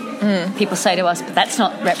women. People say to us, but that's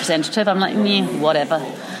not representative. I'm like, whatever.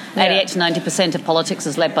 88 to 90% of politics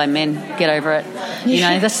is led by men. Get over it.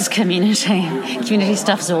 This is community. Community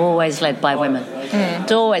stuff is always led by women.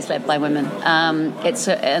 It's always led by women. It's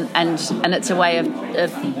a way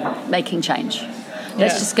of making change.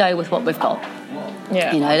 Let's just go with what we've got.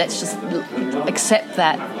 Yeah. Let's just accept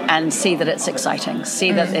that and see that it's exciting.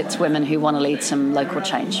 See that it's women who want to lead some local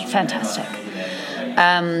change. Fantastic.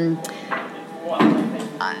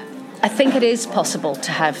 I think it is possible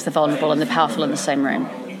to have the vulnerable and the powerful in the same room.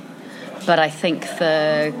 But I think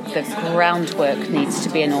the groundwork needs to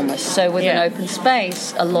be enormous. So with an open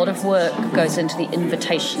space, a lot of work goes into the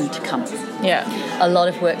invitation to come. Yeah. A lot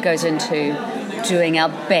of work goes into doing our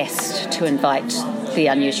best to invite the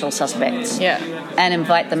unusual suspects. Yeah. And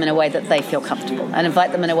invite them in a way that they feel comfortable. And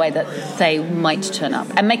invite them in a way that they might turn up.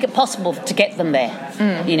 And make it possible to get them there.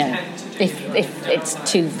 If it's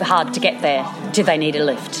too hard to get there, do they need a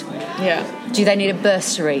lift? Yeah. Do they need a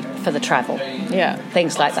bursary for the travel? Yeah.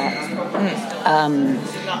 Things like that.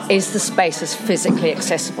 Is the space as physically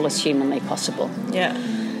accessible as humanly possible? Yeah.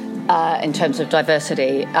 In terms of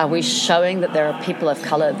diversity, are we showing that there are people of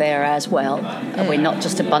colour there as well? Are we not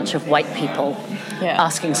just a bunch of white people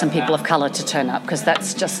asking some people of colour to turn up? Because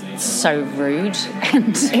that's just so rude,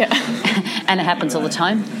 and and it happens all the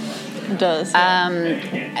time. It does.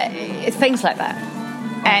 Things like that,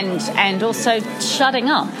 and also shutting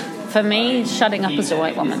up. For me, shutting up as a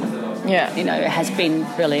white woman, it has been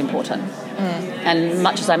really important. And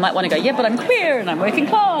much as I might want to go, but I'm queer and I'm working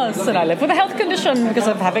class and I live with a health condition because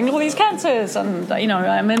of having all these cancers and,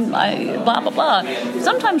 blah, blah, blah.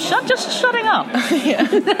 Sometimes just shutting up.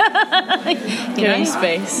 Giving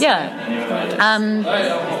space. Yeah.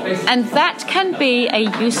 And that can be a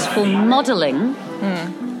useful modelling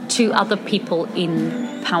to other people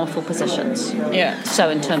in powerful positions. Yeah. So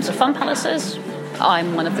in terms of fun palaces,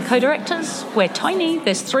 I'm one of the co-directors. We're tiny.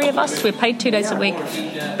 There's 3 of us. We're paid 2 days a week.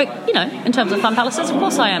 But, in terms of Fun Palaces, of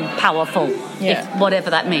course I am powerful, if whatever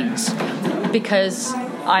that means. Because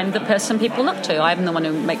I'm the person people look to. I'm the one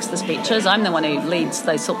who makes the speeches. I'm the one who leads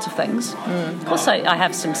those sorts of things. Of course I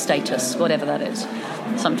have some status, whatever that is.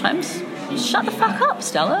 Sometimes, shut the fuck up,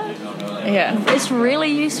 Stella. Yeah. It's really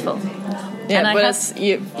useful. Yeah, but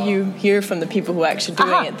you hear from the people who are actually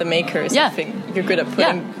doing it, the makers. I think you're good at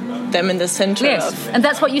putting them in the center of and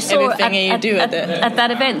that's what you saw everything you do at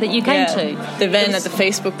that event that you came to. The event, at the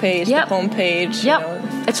Facebook page, the homepage.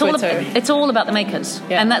 It's all about the makers,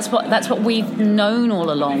 and that's what we've known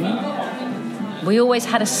all along. We always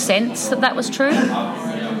had a sense that was true,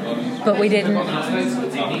 but we didn't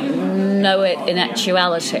know it in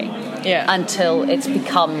actuality. Until it's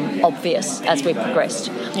become obvious as we've progressed.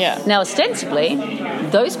 Now, ostensibly,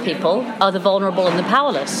 those people are the vulnerable and the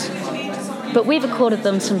powerless. But we've accorded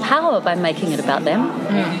them some power by making it about them,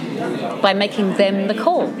 by making them the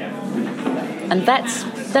call. And that's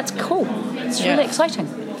cool. It's really exciting.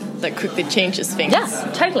 That quickly changes things. Yeah,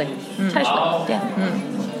 totally. Totally, yeah.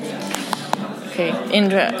 Okay,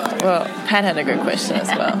 Indra, well, Pat had a good question as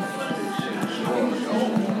well.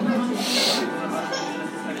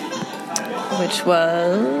 Which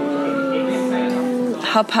was,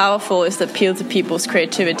 how powerful is the appeal to people's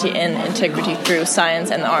creativity and integrity through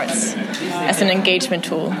science and arts as an engagement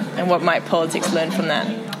tool, and what might politics learn from that?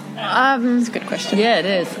 It's a good question. Yeah, it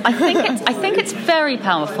is. I think it's very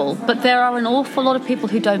powerful, but there are an awful lot of people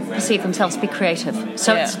who don't perceive themselves to be creative.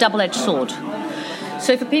 So it's a double-edged sword.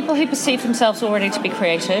 So for people who perceive themselves already to be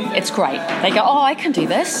creative, it's great. They go, I can do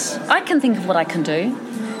this. I can think of what I can do.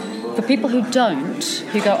 For people who don't,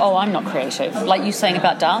 who go, I'm not creative, like you saying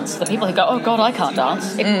about dance, the people who go, God, I can't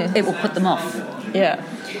dance, it will put them off. Yeah.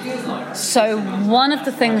 So one of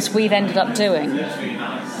the things we've ended up doing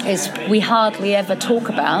is we hardly ever talk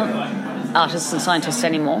about artists and scientists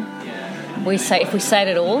anymore. If we say it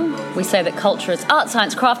at all, we say that culture is art,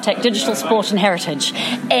 science, craft, tech, digital, sport and heritage.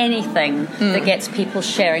 Anything that gets people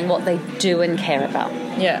sharing what they do and care about.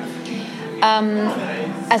 Yeah.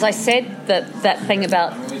 As I said, that thing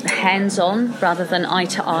about hands-on rather than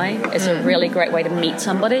eye-to-eye is a really great way to meet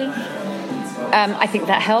somebody. I think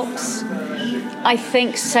that helps. I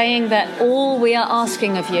think saying that all we are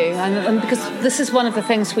asking of you, and because this is one of the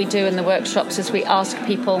things we do in the workshops, is we ask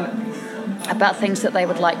people about things that they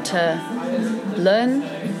would like to learn,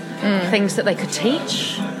 things that they could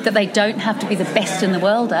teach, that they don't have to be the best in the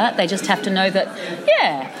world at. They just have to know that,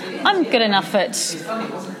 I'm good enough at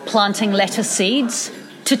planting lettuce seeds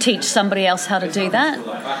to teach somebody else how to do that.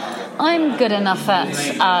 I'm good enough at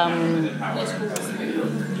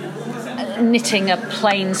knitting a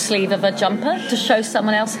plain sleeve of a jumper to show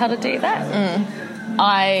someone else how to do that.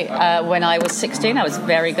 When I was 16, I was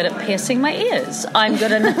very good at piercing my ears. I'm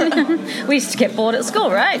good at... We used to get bored at school,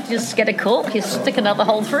 right? You just get a cork, you stick another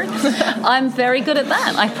hole through. I'm very good at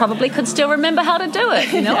that. I probably could still remember how to do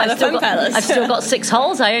it. I've still got 6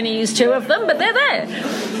 holes. I only use 2 of them, but they're there.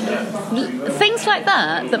 Things like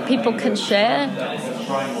that people can share,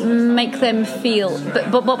 make them feel...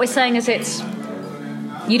 But what we're saying is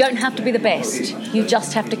you don't have to be the best. You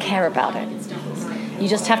just have to care about it. You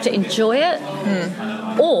just have to enjoy it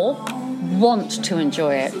or want to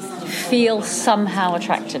enjoy it, feel somehow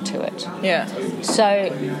attracted to it. Yeah. So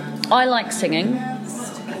I like singing,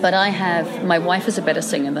 but my wife is a better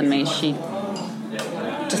singer than me. She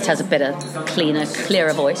just has a better,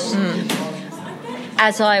 clearer voice.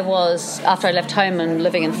 After I left home and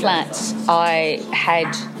living in flats, I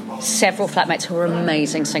had several flatmates who were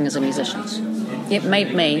amazing singers and musicians. It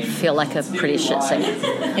made me feel like a pretty shit singer.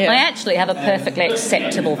 Yeah. I actually have a perfectly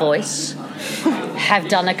acceptable voice, have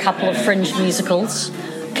done a couple of fringe musicals,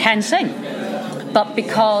 can sing. But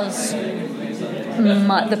because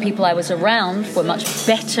the people I was around were much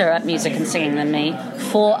better at music and singing than me,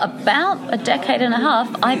 for about a decade and a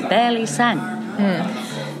half, I barely sang.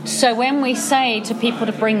 So when we say to people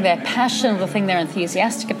to bring their passion or the thing they're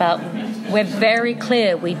enthusiastic about, we're very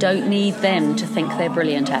clear we don't need them to think they're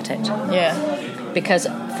brilliant at it. Yeah. Because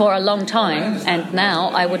for a long time, and now,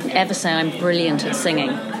 I wouldn't ever say I'm brilliant at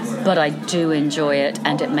singing, but I do enjoy it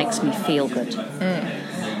and it makes me feel good.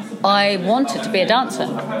 I wanted to be a dancer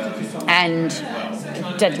and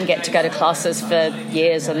didn't get to go to classes for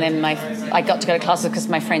years, and then I got to go to classes because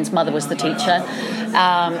my friend's mother was the teacher,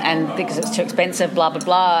 and because it was too expensive, blah, blah,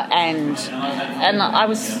 blah, and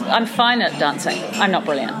I'm fine at dancing. I'm not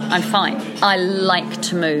brilliant. I'm fine. I like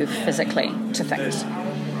to move physically to things.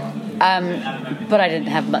 But I didn't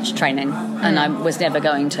have much training, and I was never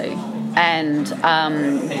going to, and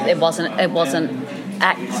it wasn't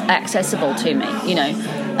accessible to me.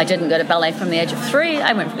 I didn't go to ballet from the age of 3.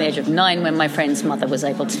 I went from the age of 9 when my friend's mother was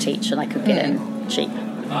able to teach and I could get in cheap.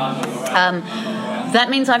 That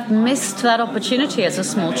means I've missed that opportunity as a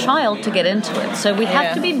small child to get into it. So we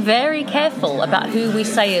have to be very careful about who we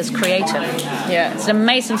say is creative. Yeah. It's an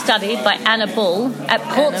amazing study by Anna Bull at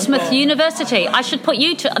Portsmouth University. That's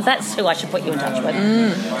who I should put you in touch with.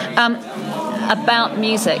 About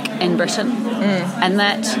music in Britain. And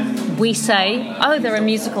that we say, oh, they're a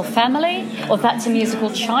musical family, or that's a musical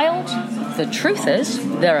child. The truth is,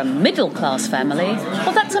 they're a middle-class family,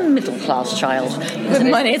 or that's a middle-class child. With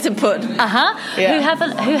money to put.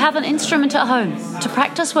 Who have an instrument at home to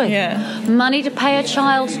practice with. Yeah. Money to pay a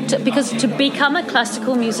child, because to become a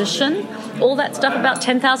classical musician, all that stuff about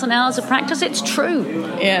 10,000 hours of practice, it's true.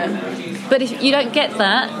 Yeah. But if you don't get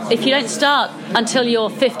that, if you don't start until you're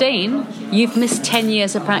 15, you've missed 10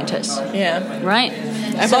 years of practice. Yeah. Right?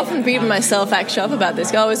 I've often beaten myself actually up about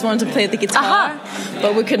this. I always wanted to play the guitar,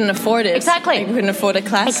 but we couldn't afford it. Exactly. Like, we couldn't afford the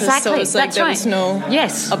classes, so it's like there was no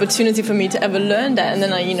opportunity for me to ever learn that. And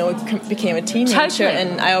then I, became a teenager,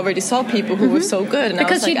 and I already saw people who were so good, and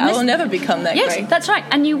because I was like, I will never become that great. Yes, that's right,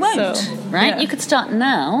 and you won't, right? Yeah. You could start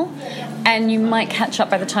now, and you might catch up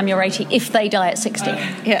by the time you're 80 if they die at 60.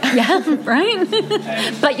 Yeah, right?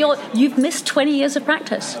 But you've missed 20 years of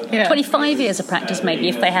practice, 25 years of practice maybe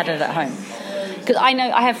if they had it at home. Because I know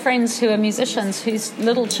I have friends who are musicians whose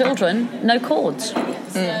little children know chords,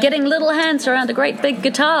 getting little hands around a great big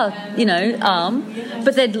guitar, arm,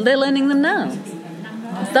 but they're learning them now.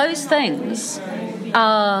 Those things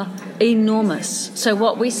are enormous. So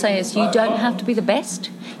what we say is you don't have to be the best.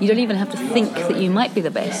 You don't even have to think that you might be the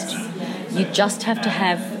best. You just have to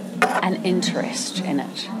have an interest in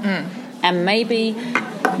it. And maybe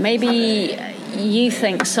you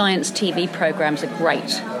think science TV programs are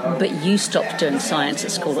great, but you stopped doing science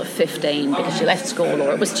at school at 15 because you left school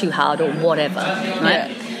or it was too hard or whatever, right?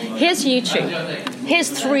 Here's YouTube. Here's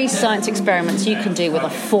 3 science experiments you can do with a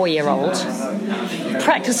 4-year-old.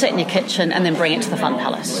 Practice it in your kitchen and then bring it to the Fun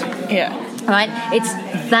Palace. Yeah. Right? It's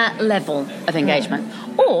that level of engagement.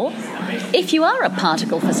 Or, if you are a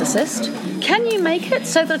particle physicist, can you make it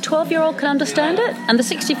so that a 12-year-old can understand it? And the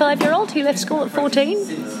 65-year-old who left school at 14?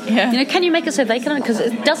 Yeah. Can you make it so they can? Because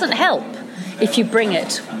it doesn't help if you bring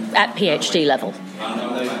it at PhD level.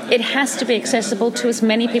 It has to be accessible to as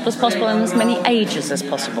many people as possible and as many ages as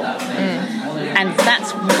possible. And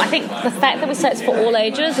I think the fact that we say it's for all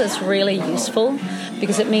ages is really useful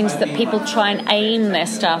because it means that people try and aim their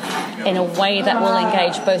stuff in a way that will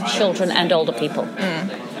engage both children and older people.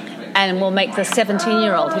 And will make the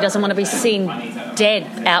 17-year-old who doesn't want to be seen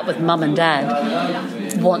dead out with mum and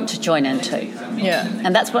dad want to join in too. Yeah.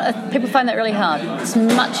 And that's what people find that really hard. It's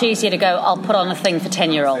much easier to go, I'll put on a thing for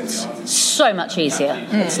 10-year-olds. So much easier.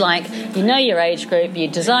 It's like, your age group, you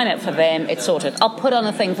design it for them, it's sorted. I'll put on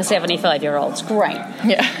a thing for 75-year-olds. Great.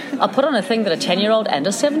 Yeah. I'll put on a thing that a 10-year-old and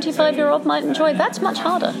a 75-year-old might enjoy. That's much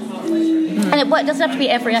harder. And it doesn't have to be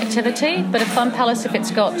every activity, but a Fun Palace, if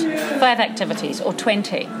it's got 5 activities or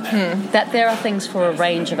 20, that there are things for a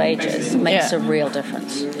range of ages makes a real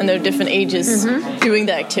difference. And there are different ages doing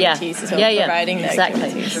the activities as well, providing the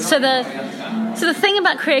activities. So the thing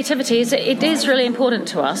about creativity is it is really important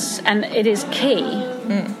to us, and it is key,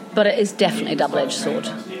 but it is definitely a double-edged sword.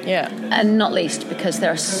 Yeah. And not least because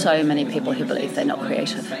there are so many people who believe they're not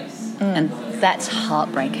creative. And that's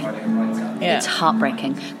heartbreaking. Yeah. It's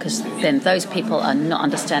heartbreaking because then those people are not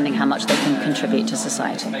understanding how much they can contribute to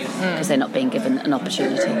society because they're not being given an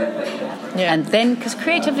opportunity. Yeah. And then because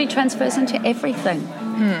creativity transfers into everything.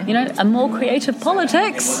 A more creative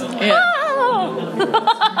politics. Yeah.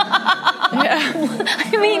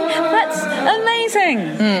 I mean, that's amazing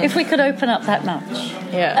if we could open up that much.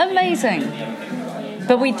 Yeah. Amazing.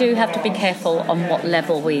 But we do have to be careful on what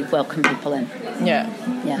level we welcome people in. Yeah.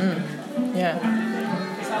 Yeah. Yeah.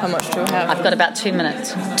 How much do we have? I've got about 2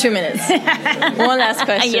 minutes. 2 minutes. One last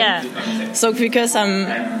question. Yeah. So because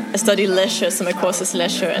I study leisure, so my course is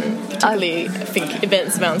leisure, and particularly I think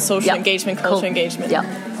events around social engagement, cultural engagement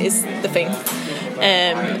is the thing.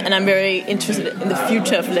 And I'm very interested in the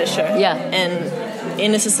future of leisure. Yeah. And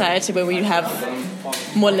in a society where we have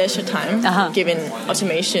more leisure time, given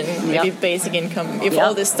automation, maybe basic income, if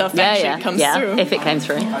all this stuff actually comes through. If it came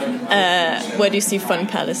through. Where do you see Fun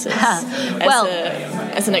Palaces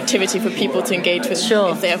as an activity for people to engage with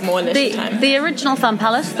if they have more leisure time? The original Fun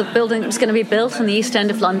Palace, the building was going to be built in the East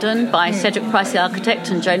End of London by Cedric Price, the architect,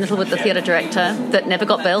 and Joe Littlewood, the theatre director, that never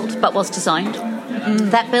got built but was designed.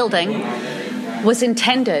 That building was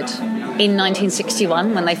intended in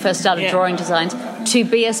 1961, when they first started drawing designs, to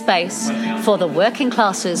be a space for the working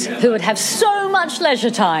classes who would have so much leisure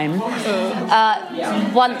time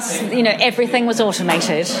once, everything was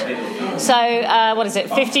automated. So,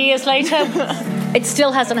 50 years later? It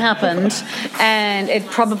still hasn't happened, and it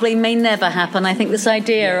probably may never happen. I think this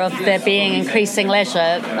idea of there being increasing leisure,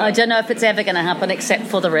 I don't know if it's ever going to happen except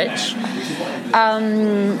for the rich.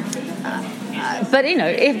 But,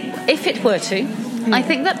 if it were to, I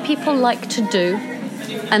think that people like to do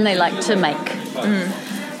and they like to make.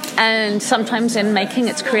 And sometimes in making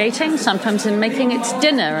it's creating, sometimes in making it's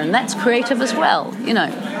dinner, and that's creative as well,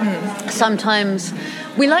 Sometimes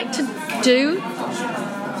we like to do.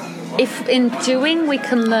 If in doing we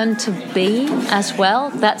can learn to be as well,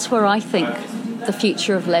 that's where I think the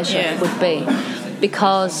future of leisure would be.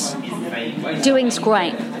 Because doing's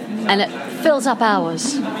great and it fills up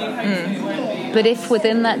hours. But if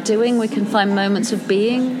within that doing we can find moments of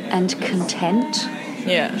being and content,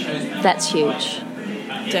 that's huge.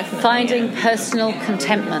 Definitely. Finding personal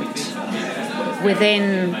contentment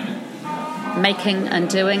within making and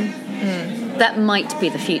doing, that might be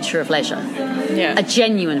the future of leisure. A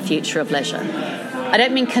genuine future of leisure. I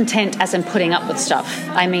don't mean content as in putting up with stuff.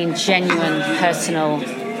 I mean genuine, personal,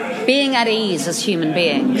 being at ease as human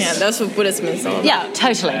beings. Yeah, that's what Buddhism is all about. Yeah,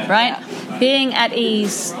 totally, right? Yeah. Being at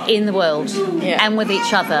ease in the world and with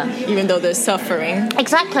each other. Even though there's suffering.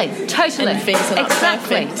 Exactly, totally. And things are not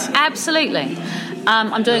perfect. Absolutely.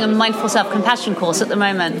 I'm doing a mindful self-compassion course at the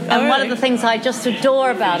moment. And one of the things I just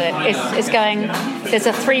adore about it is going, there's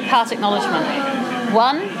a 3-part acknowledgement.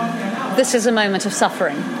 1, this is a moment of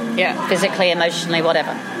suffering. Physically, emotionally,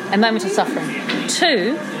 whatever. A moment of suffering.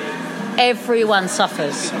 2, everyone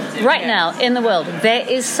suffers. Right now, in the world, there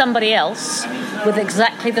is somebody else with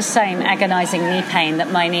exactly the same agonizing knee pain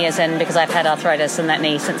that my knee is in because I've had arthritis in that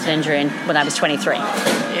knee since an injury when I was 23.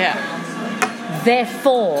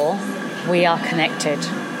 Therefore, we are connected.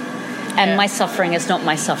 And my suffering is not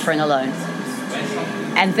my suffering alone.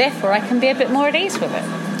 And therefore, I can be a bit more at ease with it.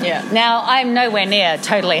 Now, I'm nowhere near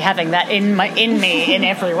totally having that in me in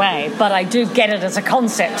every way, but I do get it as a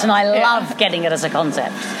concept, and I love getting it as a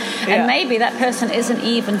concept. And maybe that person isn't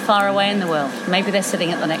even far away in the world. Maybe they're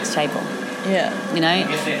sitting at the next table.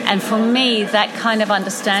 And for me, that kind of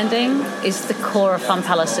understanding is the core of Fun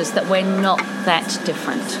Palaces, that we're not that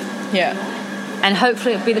different. And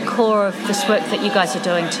hopefully it'll be the core of this work that you guys are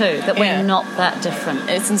doing too, that we're not that different.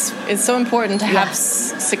 It's so important to have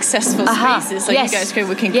successful spaces like you guys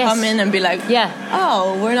we can come in and be like,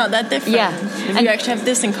 oh, we're not that different. If you actually have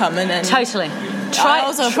this in common. And totally. I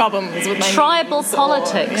also have problems with my tribal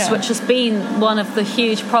politics, which has been one of the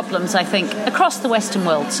huge problems, I think, across the Western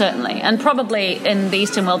world, certainly, and probably in the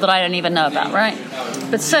Eastern world that I don't even know about, right?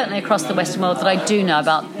 But certainly across the Western world that I do know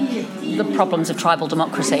about the problems of tribal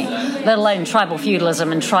democracy, let alone tribal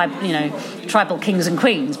feudalism and tribal kings and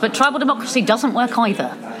queens. But tribal democracy doesn't work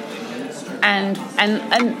either. And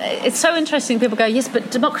it's so interesting. People go, yes,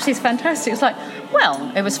 but democracy is fantastic. It's like,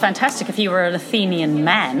 well, it was fantastic if you were an Athenian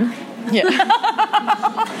man.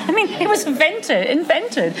 I mean, it was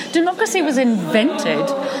invented. Democracy was invented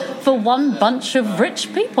for one bunch of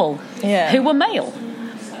rich people who were male.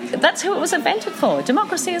 That's who it was invented for.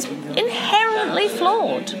 Democracy is inherently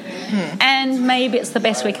flawed. And maybe it's the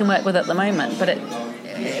best we can work with at the moment. But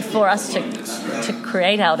for us to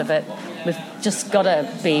create out of it, we've just got to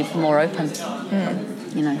be more open.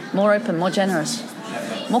 More open, more generous,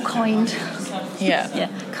 more kind.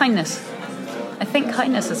 Kindness. I think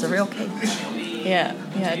kindness is a real key. Yeah,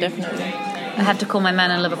 definitely. I have to call my man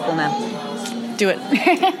in Liverpool now. Do it.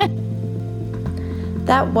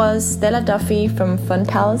 That was Stella Duffy from Fun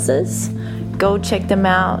Palaces. Go check them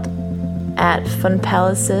out at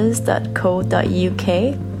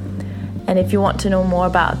funpalaces.co.uk. And if you want to know more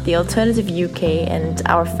about the Alternative UK and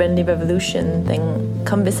our friendly revolution, then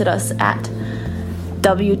come visit us at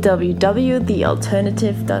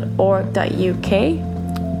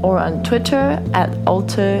www.thealternative.org.uk, or on Twitter at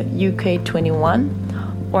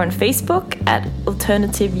AlterUK21, or on Facebook at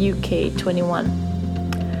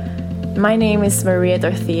AlternativeUK21. My name is Maria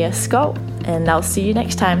Dorothea Scott, and I'll see you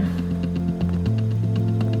next time.